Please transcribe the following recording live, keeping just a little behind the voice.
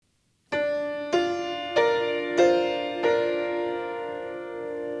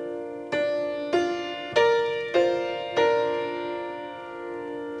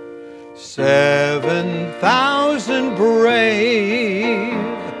7,000 brave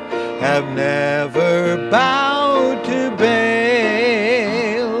have never bowed to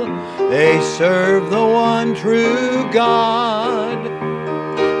Baal. They serve the one true God,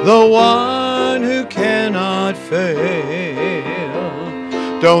 the one who cannot fail.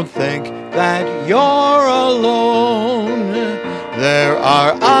 Don't think that you're alone. There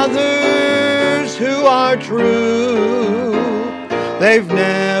are others who are true. They've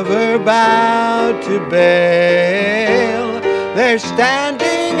never bowed to Baal. They're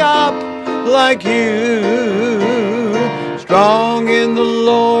standing up like you, strong in the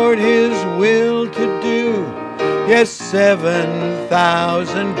Lord, His will to do. Yes,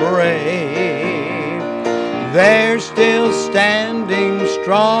 7,000 brave. They're still standing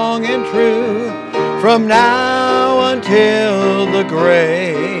strong and true from now until the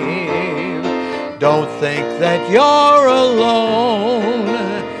grave. Don't think that you're alone.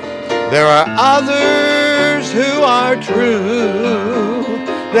 There are others who are true.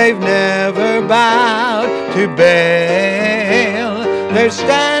 They've never bowed to Baal. They're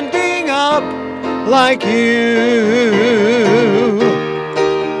standing up like you.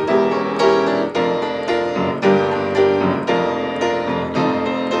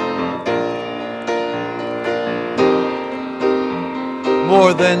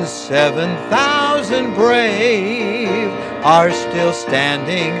 More than 7,000 brave are still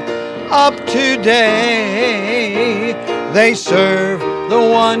standing up today. They serve the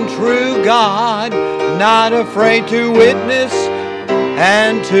one true God, not afraid to witness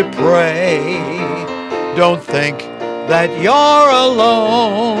and to pray. Don't think that you're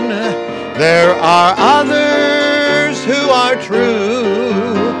alone. There are others who are true.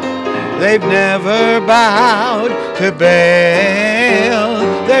 They've never bowed to Baal.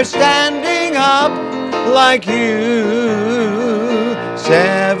 They're standing up like you.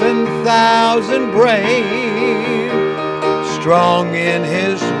 7,000 brave, strong in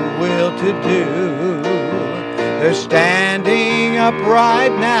His will to do. They're standing up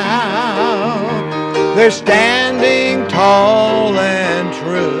right now. They're standing tall and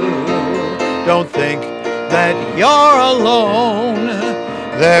true. Don't think that you're alone.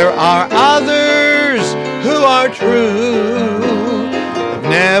 There are others who are true. They've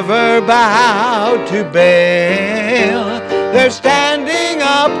never bowed to Baal. They're standing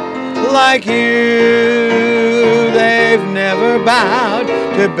up like you. They've never bowed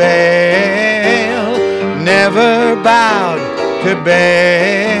to Baal. Never bowed to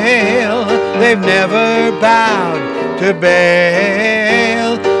Baal. They've never bowed to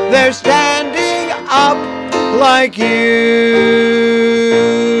Baal. They're standing up like you.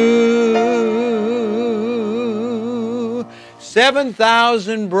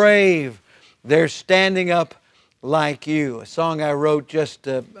 7,000 brave, they're standing up like you. A song I wrote just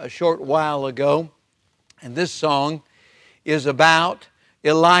a short while ago. And this song is about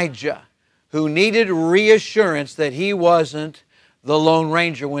Elijah, who needed reassurance that he wasn't the Lone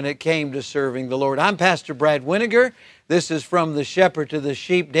Ranger when it came to serving the Lord. I'm Pastor Brad Winiger. This is from the Shepherd to the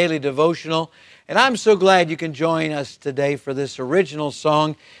Sheep Daily Devotional. And I'm so glad you can join us today for this original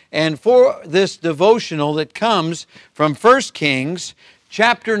song and for this devotional that comes from 1 Kings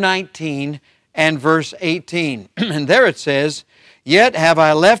chapter 19 and verse 18. And there it says, "Yet have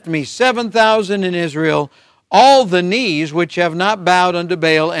I left me 7,000 in Israel, all the knees which have not bowed unto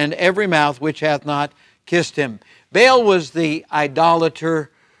Baal, and every mouth which hath not kissed him." Baal was the idolater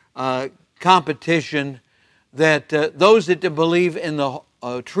competition that those that believe in the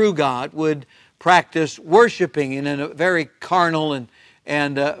true God would practice worshiping in a very carnal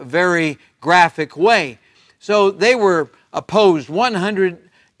and very graphic way. So they were opposed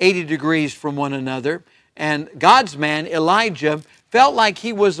 180 degrees from one another, and God's man, Elijah, felt like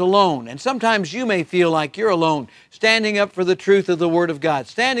he was alone. And sometimes you may feel like you're alone, standing up for the truth of the Word of God,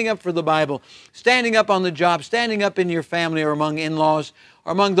 standing up for the Bible, standing up on the job, standing up in your family or among in-laws,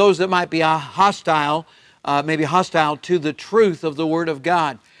 or among those that might be hostile, maybe hostile to the truth of the Word of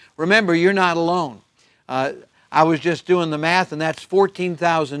God. Remember, you're not alone. I was just doing the math, and that's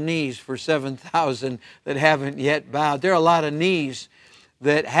 14,000 knees for 7,000 that haven't yet bowed. There are a lot of knees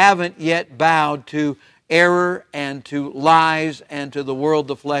that haven't yet bowed to error and to lies and to the world,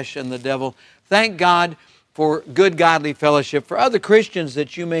 the flesh, and the devil. Thank God for good godly fellowship. For other Christians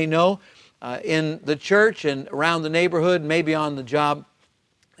that you may know in the church and around the neighborhood, maybe on the job,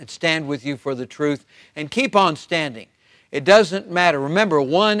 that stand with you for the truth and keep on standing. It doesn't matter. Remember,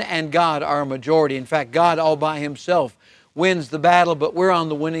 one and God are a majority. In fact, God all by Himself wins the battle, but we're on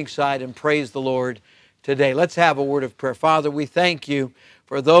the winning side, and praise the Lord today. Let's have a word of prayer. Father, we thank You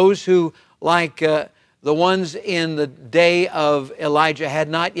for those who, like The ones in the day of Elijah had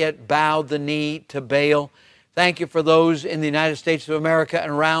not yet bowed the knee to Baal. Thank you for those in the United States of America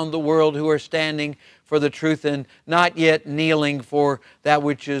and around the world who are standing for the truth and not yet kneeling for that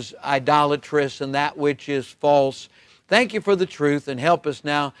which is idolatrous and that which is false. Thank you for the truth, and help us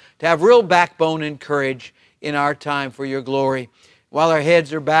now to have real backbone and courage in our time for your glory. While our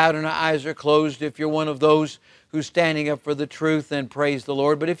heads are bowed and our eyes are closed, if you're one of those who's standing up for the truth, then praise the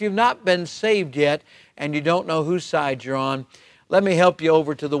Lord. But if you've not been saved yet and you don't know whose side you're on, let me help you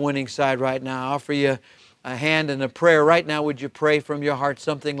over to the winning side right now. I offer you a hand and a prayer. Right now, would you pray from your heart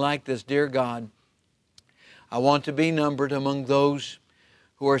something like this? Dear God, I want to be numbered among those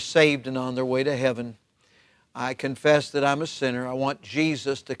who are saved and on their way to heaven. I confess that I'm a sinner. I want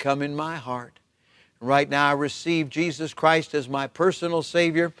Jesus to come in my heart. Right now, I receive Jesus Christ as my personal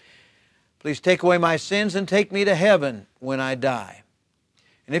Savior. Please take away my sins and take me to heaven when I die.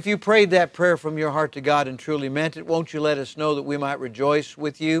 And if you prayed that prayer from your heart to God and truly meant it, won't you let us know that we might rejoice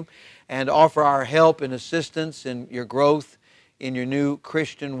with you and offer our help and assistance in your growth in your new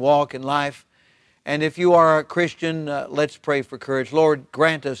Christian walk in life. And if you are a Christian, let's pray for courage. Lord,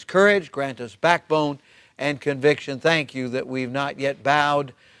 grant us courage, grant us backbone and conviction. Thank you that we've not yet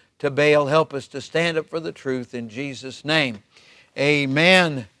bowed to Baal. Help us to stand up for the truth in Jesus' name.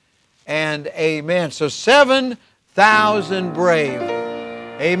 Amen and amen. So 7,000 brave.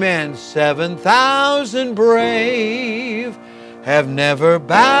 Amen. 7,000 brave have never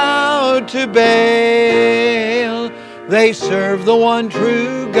bowed to Baal. They serve the one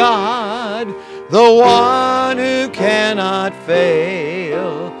true God, the one who cannot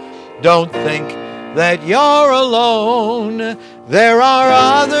fail. Don't think that you're alone. There are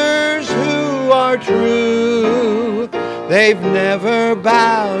others who are true. They've never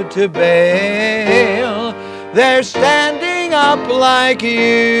bowed to Baal. They're standing up like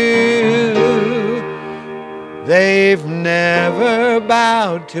you. They've never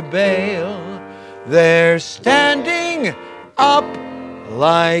bowed to Baal. They're standing up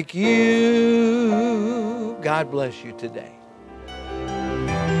like you. God bless you today.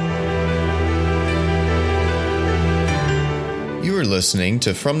 You are listening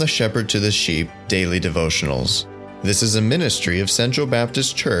to From the Shepherd to the Sheep Daily Devotionals. This is a ministry of Central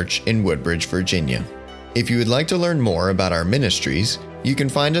Baptist Church in Woodbridge, Virginia. If you would like to learn more about our ministries, you can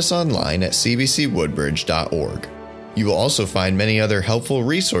find us online at cbcwoodbridge.org. You will also find many other helpful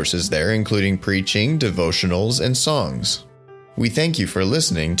resources there, including preaching, devotionals, and songs. We thank you for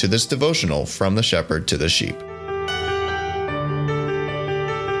listening to this devotional From the Shepherd to the Sheep.